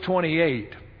 verse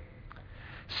 28.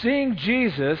 Seeing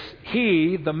Jesus,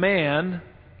 he, the man,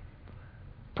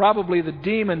 probably the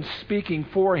demon speaking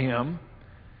for him,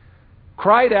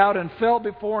 cried out and fell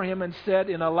before him and said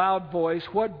in a loud voice,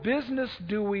 "What business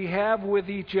do we have with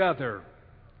each other,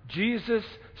 Jesus,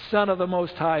 Son of the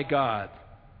Most High God?"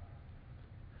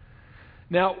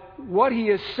 Now, what he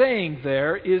is saying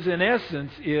there is, in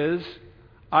essence,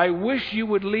 I wish you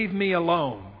would leave me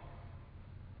alone.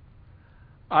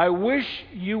 I wish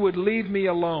you would leave me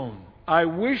alone. I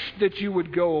wish that you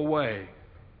would go away.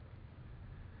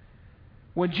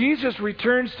 When Jesus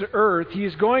returns to earth, He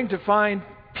is going to find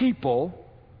people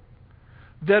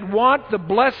that want the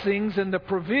blessings and the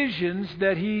provisions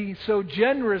that He so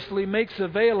generously makes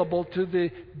available to the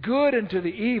good and to the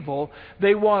evil.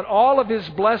 They want all of His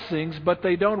blessings, but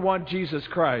they don't want Jesus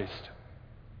Christ.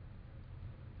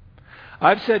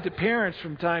 I've said to parents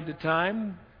from time to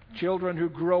time, children who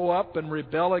grow up and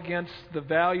rebel against the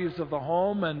values of the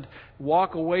home and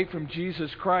walk away from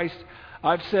Jesus Christ,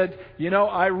 I've said,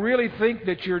 I really think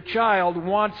that your child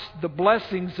wants the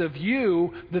blessings of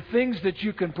you, the things that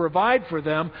you can provide for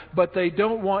them, but they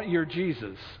don't want your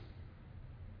Jesus.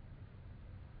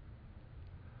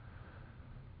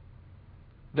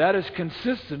 That is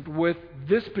consistent with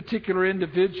this particular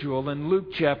individual in Luke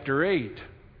chapter 8.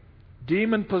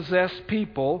 Demon-possessed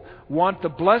people want the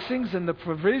blessings and the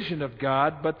provision of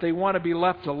God, but they want to be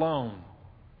left alone.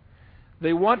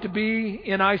 They want to be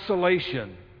in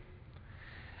isolation.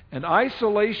 And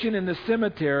isolation in the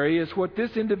cemetery is what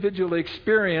this individual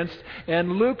experienced,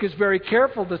 and Luke is very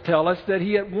careful to tell us that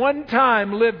he at one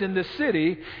time lived in the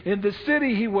city. In the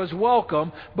city he was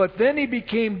welcome, but then he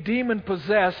became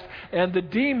demon-possessed, and the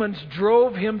demons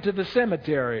drove him to the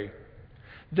cemetery.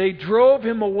 They drove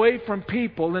him away from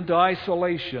people into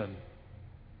isolation.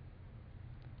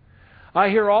 I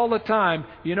hear all the time,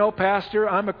 Pastor,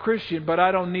 I'm a Christian, but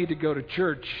I don't need to go to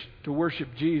church to worship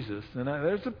Jesus. And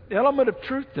there's an element of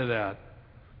truth to that.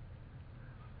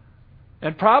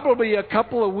 And probably a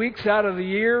couple of weeks out of the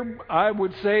year, I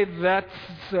would say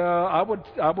I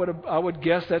would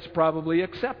guess that's probably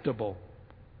acceptable.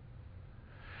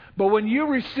 But when you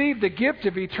receive the gift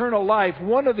of eternal life,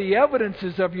 one of the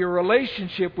evidences of your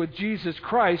relationship with Jesus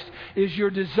Christ is your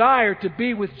desire to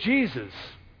be with Jesus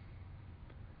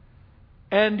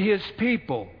and His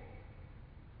people.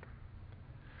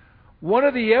 One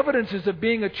of the evidences of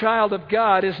being a child of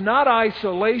God is not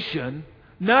isolation,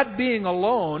 not being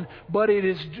alone, but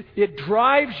it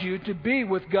drives you to be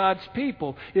with God's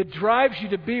people. It drives you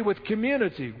to be with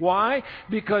community. Why?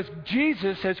 Because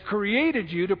Jesus has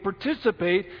created you to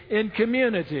participate in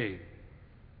community.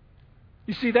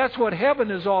 You see, that's what heaven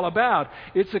is all about.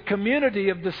 It's a community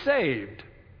of the saved.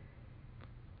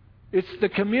 It's the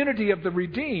community of the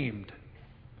redeemed.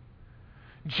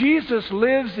 Jesus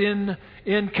lives in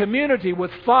community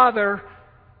with Father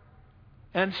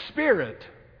and Spirit.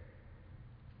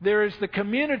 There is the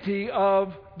community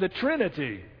of the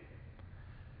Trinity.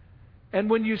 And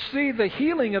when you see the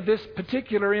healing of this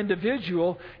particular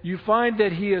individual, you find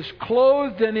that he is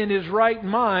clothed and in his right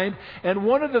mind. And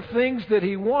one of the things that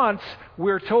he wants,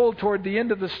 we're told toward the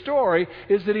end of the story,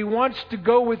 is that he wants to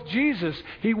go with Jesus.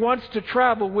 He wants to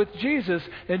travel with Jesus.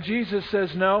 And Jesus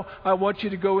says, "No, I want you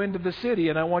to go into the city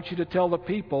and I want you to tell the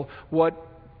people what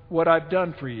I've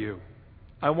done for you.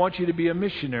 I want you to be a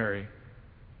missionary.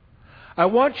 I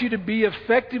want you to be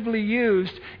effectively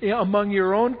used among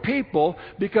your own people,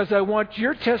 because I want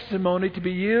your testimony to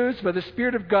be used by the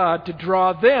Spirit of God to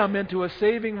draw them into a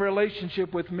saving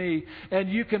relationship with me, and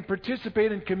you can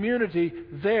participate in community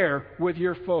there with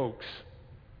your folks.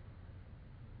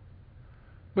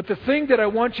 But the thing that I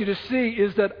want you to see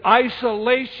is that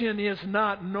isolation is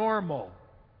not normal.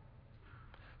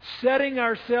 Setting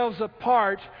ourselves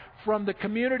apart from the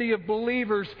community of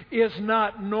believers is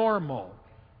not normal.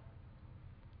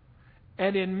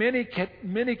 And in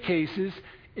many cases,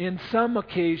 in some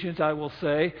occasions, I will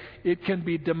say, it can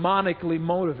be demonically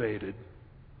motivated.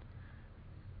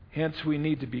 Hence, we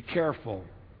need to be careful.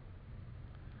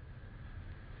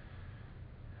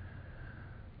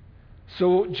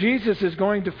 So Jesus is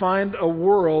going to find a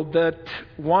world that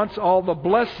wants all the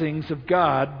blessings of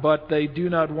God, but they do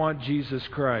not want Jesus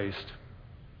Christ.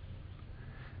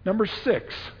 Number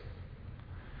 6.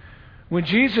 When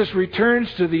Jesus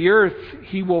returns to the earth,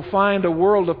 He will find a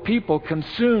world of people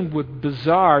consumed with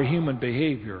bizarre human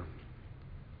behavior.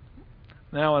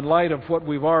 Now, in light of what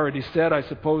we've already said, I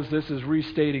suppose this is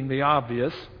restating the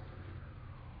obvious.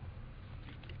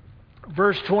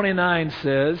 Verse 29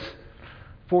 says,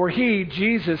 "For He,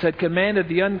 Jesus, had commanded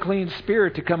the unclean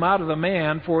spirit to come out of the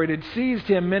man, for it had seized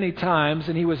him many times,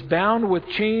 and he was bound with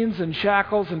chains and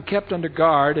shackles and kept under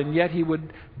guard, and yet he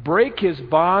would break his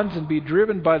bonds and be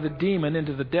driven by the demon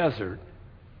into the desert."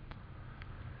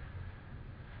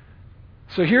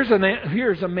 So here's a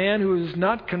man who is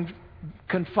not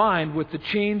confined with the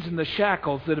chains and the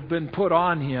shackles that have been put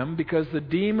on him, because the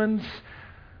demons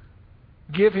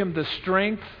give him the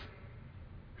strength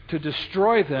to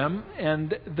destroy them,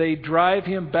 and they drive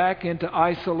him back into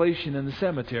isolation in the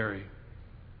cemetery.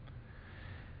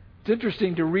 It's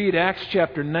interesting to read Acts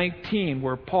chapter 19,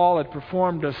 where Paul had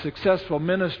performed a successful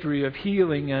ministry of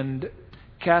healing and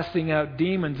casting out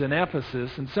demons in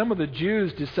Ephesus, and some of the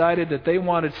Jews decided that they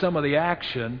wanted some of the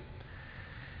action.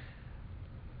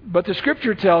 But the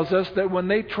Scripture tells us that when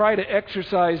they try to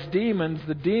exorcise demons,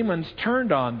 the demons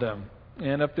turned on them.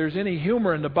 And if there's any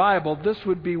humor in the Bible, this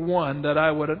would be one that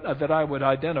I would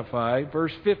identify.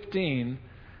 Verse 15,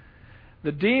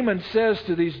 the demon says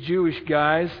to these Jewish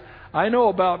guys, "I know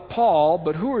about Paul,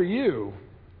 but who are you?"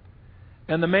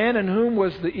 And the man in whom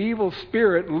was the evil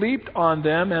spirit leaped on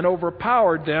them and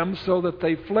overpowered them, so that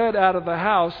they fled out of the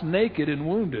house naked and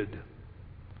wounded.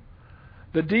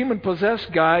 The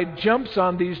demon-possessed guy jumps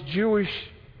on these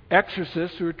Jewish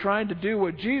exorcists who are trying to do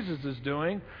what Jesus is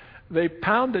doing. They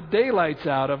pound the daylights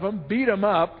out of them, beat them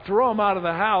up, throw them out of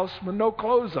the house with no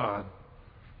clothes on.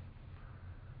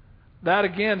 That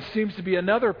again seems to be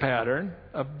another pattern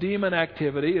of demon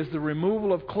activity, is the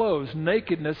removal of clothes.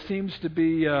 Nakedness seems to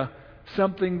be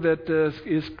something that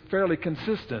is fairly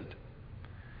consistent.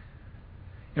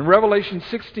 In Revelation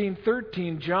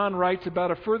 16:13, John writes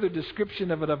about a further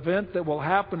description of an event that will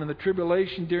happen in the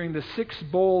tribulation during the 6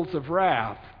 bowls of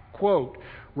wrath. Quote,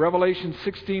 Revelation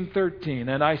 16:13,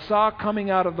 "And I saw coming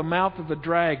out of the mouth of the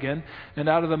dragon, and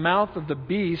out of the mouth of the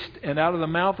beast, and out of the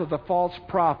mouth of the false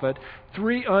prophet,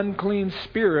 3 unclean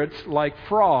spirits like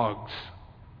frogs.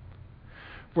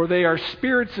 For they are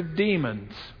spirits of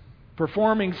demons,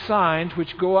 performing signs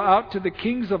which go out to the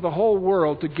kings of the whole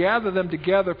world to gather them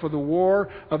together for the war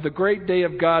of the great day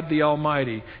of God the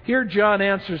Almighty." Here John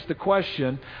answers the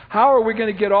question, how are we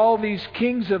going to get all these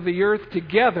kings of the earth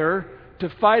together to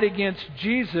fight against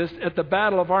Jesus at the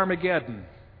Battle of Armageddon?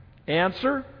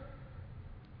 Answer: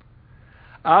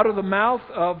 out of the mouth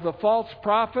of the false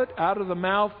prophet, out of the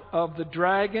mouth of the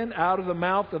dragon, out of the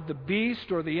mouth of the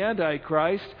beast or the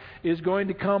Antichrist is going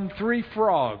to come 3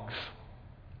 frogs.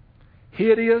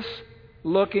 Hideous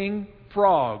looking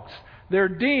frogs. They're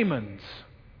demons.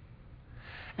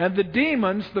 And the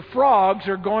demons, the frogs,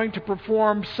 are going to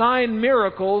perform sign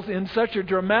miracles in such a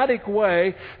dramatic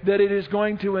way that it is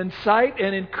going to incite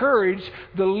and encourage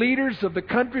the leaders of the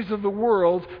countries of the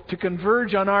world to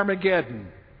converge on Armageddon,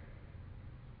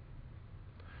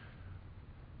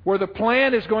 where the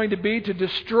plan is going to be to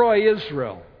destroy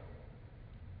Israel.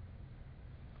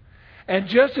 And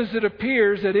just as it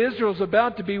appears that Israel's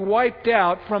about to be wiped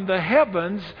out from the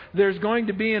heavens, there's going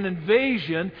to be an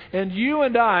invasion, and you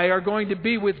and I are going to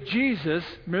be with Jesus.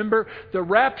 Remember, the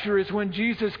rapture is when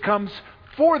Jesus comes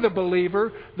for the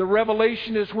believer. The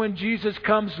revelation is when Jesus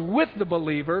comes with the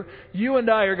believer. You and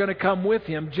I are going to come with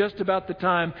Him just about the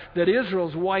time that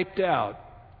Israel's wiped out.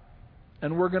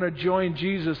 And we're going to join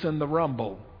Jesus in the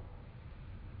rumble.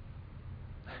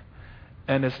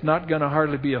 And it's not going to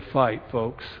hardly be a fight,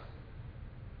 folks.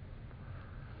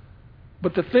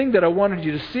 But the thing that I wanted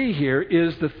you to see here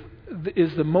is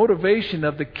is the motivation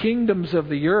of the kingdoms of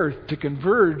the earth to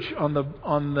converge on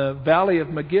the valley of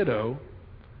Megiddo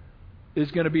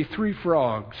is going to be 3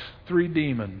 frogs, 3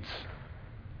 demons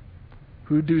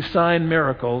who do sign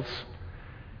miracles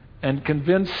and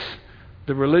convince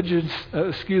the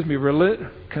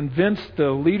convince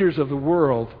the leaders of the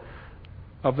world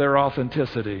of their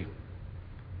authenticity.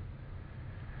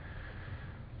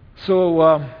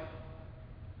 So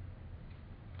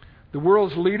the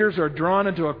world's leaders are drawn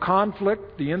into a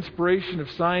conflict, the inspiration of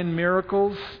sign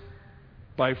miracles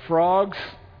by frogs.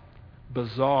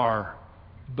 Bizarre.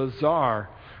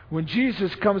 When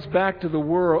Jesus comes back to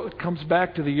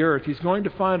the earth, He's going to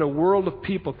find a world of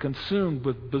people consumed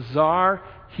with bizarre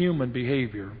human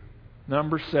behavior.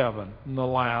 Number 7, and the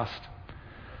last.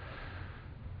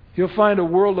 He'll find a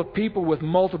world of people with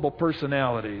multiple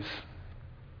personalities.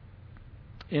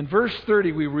 In verse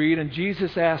 30 we read, and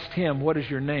Jesus asked him, "What is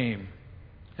your name?"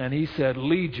 And he said,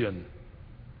 "Legion."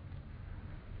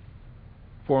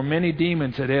 For many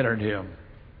demons had entered him.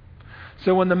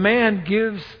 So when the man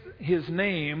gives his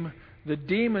name, the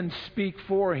demons speak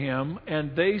for him,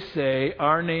 and they say,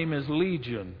 "Our name is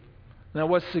Legion." Now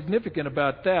what's significant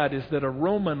about that is that a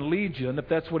Roman legion, if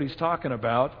that's what he's talking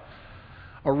about,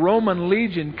 a Roman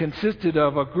legion consisted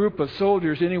of a group of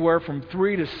soldiers anywhere from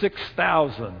 3,000 to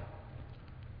 6,000.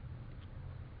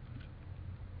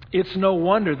 It's no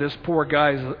wonder this poor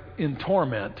guy's in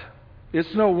torment.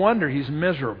 It's no wonder he's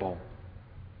miserable.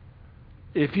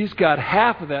 If he's got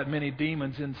half of that many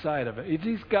demons inside of him, if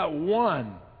he's got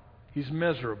one, he's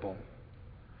miserable.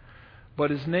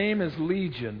 But his name is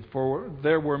Legion, for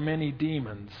there were many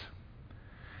demons.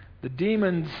 The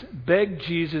demons begged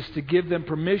Jesus to give them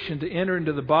permission to enter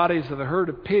into the bodies of the herd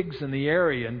of pigs in the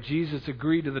area, and Jesus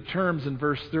agreed to the terms in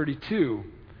verse 32.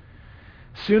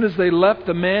 As soon as they left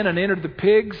the men and entered the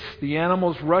pigs, the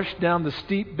animals rushed down the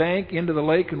steep bank into the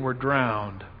lake and were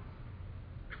drowned.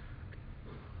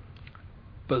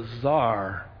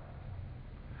 Bizarre.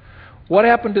 What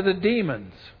happened to the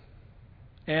demons?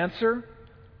 Answer: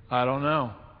 I don't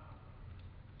know.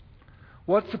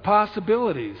 What's the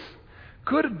possibilities?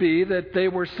 Could it be that they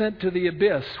were sent to the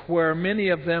abyss, where many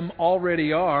of them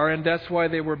already are, and that's why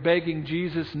they were begging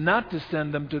Jesus not to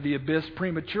send them to the abyss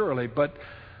prematurely? But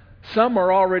some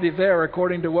are already there,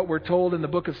 according to what we're told in the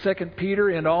book of 2 Peter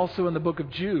and also in the book of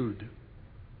Jude.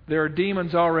 There are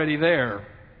demons already there.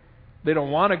 They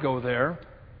don't want to go there.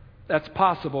 That's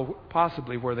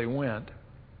possibly where they went.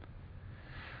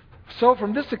 So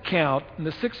from this account, in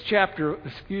the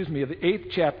 8th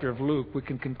chapter of Luke, we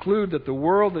can conclude that the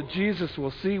world that Jesus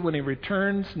will see when He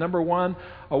returns, number 1,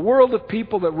 a world of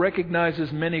people that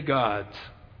recognizes many gods.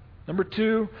 Number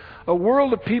 2, a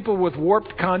world of people with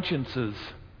warped consciences.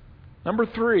 Number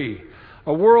 3,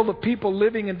 a world of people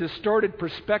living in distorted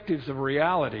perspectives of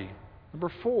reality. Number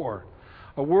 4,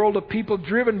 a world of people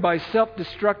driven by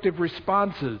self-destructive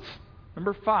responses.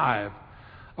 Number 5,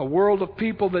 a world of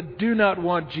people that do not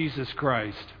want Jesus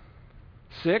Christ.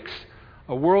 6,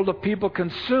 a world of people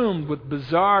consumed with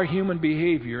bizarre human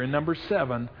behavior. And number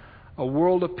 7, a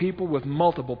world of people with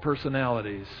multiple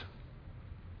personalities.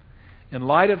 In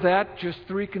light of that, just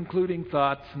 3 concluding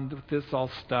thoughts, and with this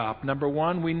I'll stop. Number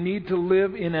 1, we need to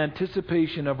live in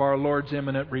anticipation of our Lord's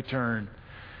imminent return.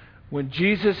 When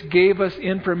Jesus gave us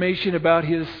information about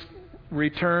His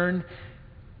return,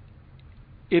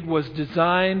 it was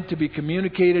designed to be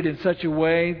communicated in such a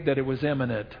way that it was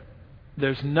imminent.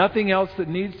 There's nothing else that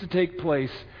needs to take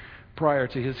place prior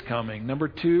to His coming. Number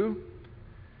 2,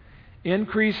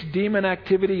 increased demon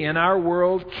activity in our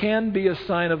world can be a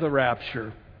sign of the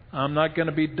rapture. I'm not going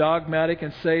to be dogmatic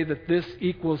and say that this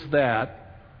equals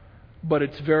that, but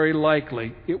it's very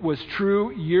likely. It was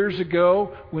true years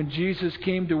ago when Jesus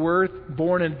came to earth,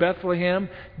 born in Bethlehem.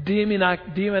 Demon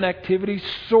activity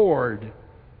soared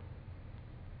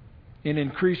in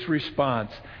increased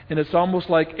response. And it's almost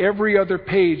like every other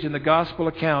page in the gospel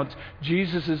accounts,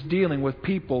 Jesus is dealing with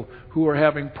people who are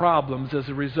having problems as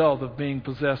a result of being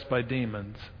possessed by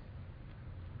demons.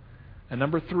 And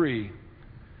number 3,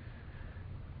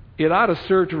 it ought to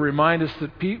serve to remind us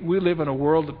that we live in a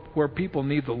world where people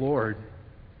need the Lord.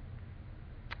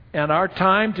 And our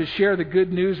time to share the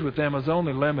good news with them is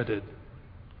only limited.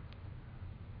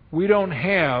 We don't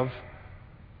have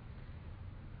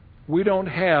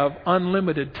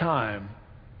unlimited time.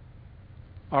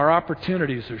 Our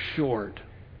opportunities are short.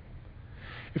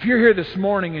 If you're here this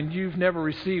morning and you've never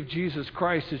received Jesus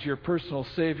Christ as your personal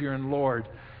Savior and Lord,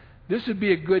 this would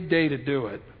be a good day to do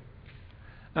it.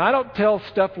 Now, I don't tell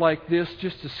stuff like this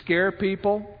just to scare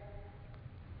people,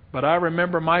 but I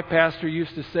remember my pastor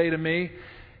used to say to me,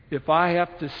 if I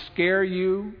have to scare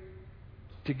you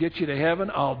to get you to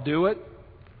heaven, I'll do it.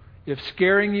 If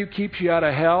scaring you keeps you out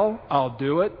of hell, I'll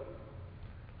do it.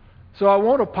 So I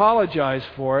won't apologize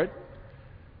for it.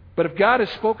 But if God has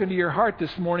spoken to your heart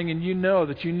this morning and you know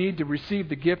that you need to receive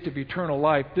the gift of eternal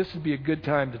life, this would be a good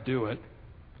time to do it.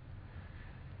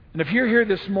 And if you're here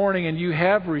this morning and you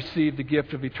have received the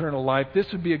gift of eternal life,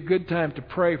 this would be a good time to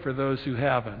pray for those who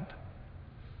haven't.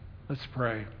 Let's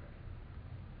pray.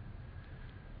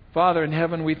 Father in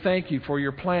heaven, we thank you for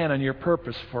your plan and your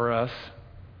purpose for us.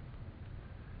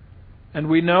 And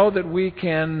we know that we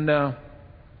can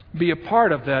be a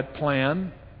part of that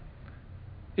plan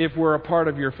if we're a part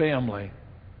of your family.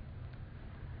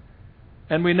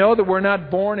 And we know that we're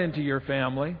not born into your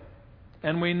family.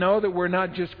 And we know that we're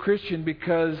not just Christian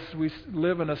because we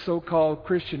live in a so-called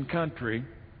Christian country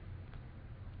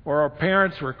or our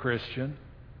parents were Christian.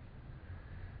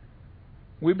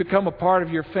 We become a part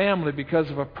of your family because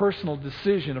of a personal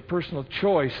decision, a personal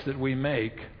choice that we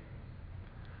make.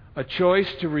 A choice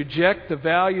to reject the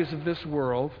values of this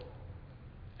world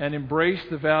and embrace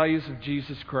the values of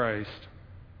Jesus Christ.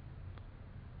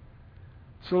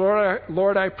 So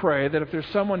Lord, I pray that if there's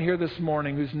someone here this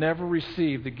morning who's never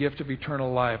received the gift of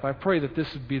eternal life, I pray that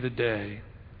this would be the day.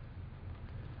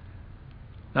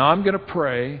 Now I'm going to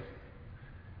pray,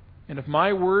 and if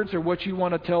my words are what you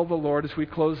want to tell the Lord as we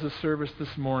close the service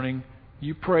this morning,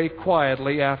 you pray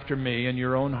quietly after me in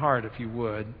your own heart if you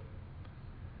would.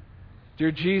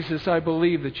 Dear Jesus, I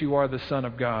believe that you are the Son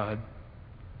of God.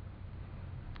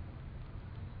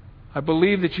 I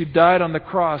believe that you died on the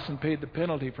cross and paid the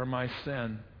penalty for my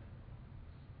sin.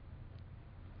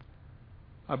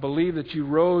 I believe that you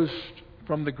rose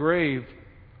from the grave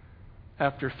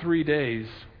after 3 days.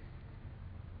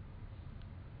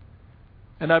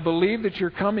 And I believe that you're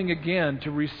coming again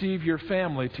to receive your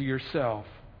family to yourself.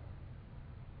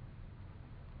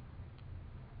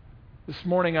 This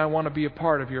morning I want to be a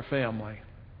part of your family.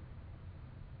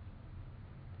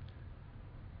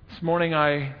 This morning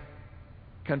I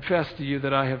confess to you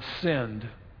that I have sinned.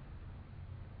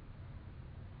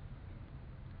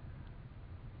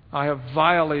 I have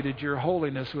violated your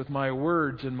holiness with my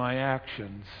words and my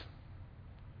actions.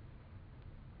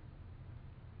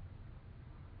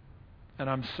 And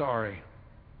I'm sorry.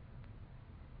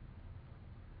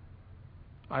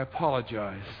 I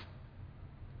apologize.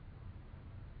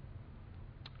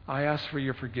 I ask for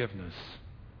your forgiveness.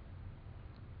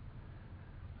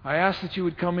 I ask that you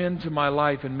would come into my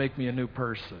life and make me a new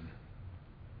person.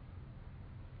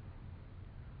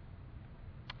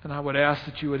 And I would ask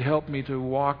that you would help me to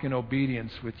walk in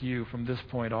obedience with you from this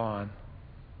point on.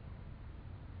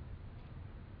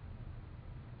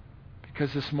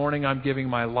 Because this morning I'm giving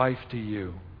my life to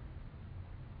you.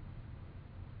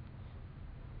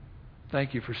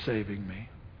 Thank you for saving me.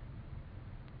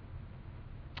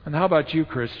 And how about you,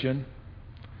 Christian?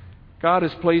 God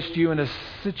has placed you in a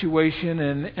situation,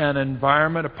 in an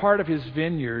environment, a part of His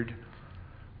vineyard,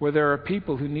 where there are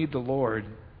people who need the Lord.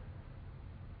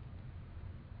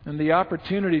 And the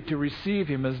opportunity to receive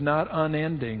Him is not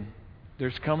unending.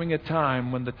 There's coming a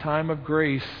time when the time of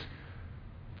grace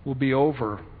will be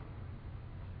over,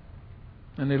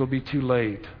 and it'll be too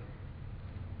late.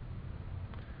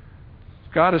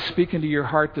 God is speaking to your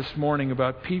heart this morning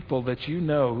about people that you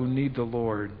know who need the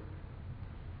Lord.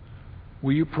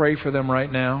 Will you pray for them right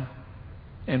now?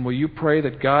 And will you pray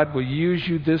that God will use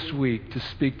you this week to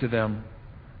speak to them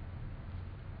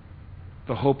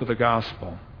the hope of the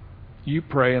gospel? You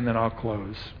pray and then I'll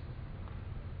close.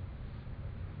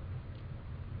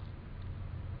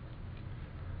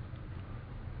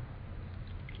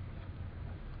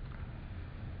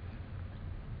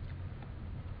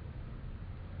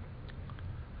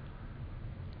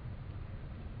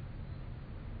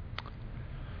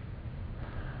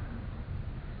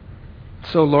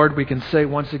 So, Lord, we can say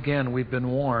once again, we've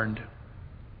been warned.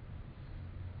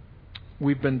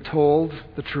 We've been told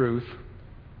the truth.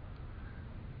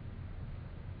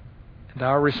 And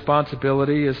our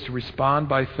responsibility is to respond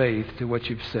by faith to what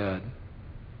you've said.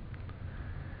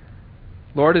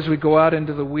 Lord, as we go out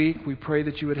into the week, we pray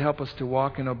that you would help us to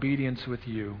walk in obedience with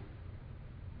you.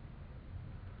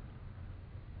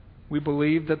 We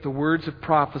believe that the words of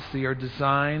prophecy are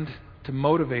designed to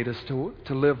motivate us to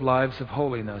live lives of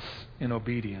holiness in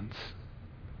obedience.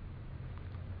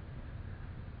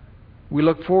 We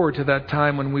look forward to that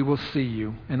time when we will see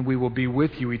you and we will be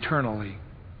with you eternally.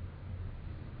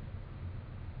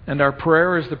 And our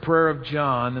prayer is the prayer of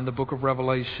John in the book of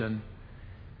Revelation.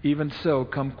 Even so,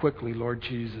 come quickly, Lord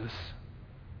Jesus.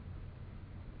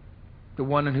 The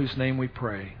one in whose name we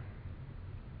pray.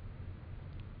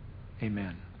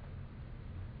 Amen.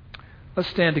 Let's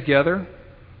stand together.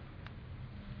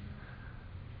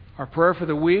 Our prayer for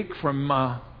the week from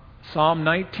Psalm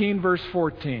 19, verse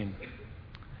 14.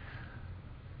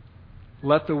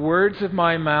 Let the words of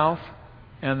my mouth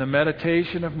and the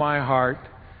meditation of my heart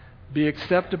be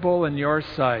acceptable in your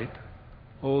sight,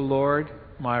 O Lord,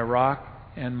 my rock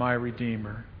and my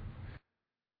redeemer.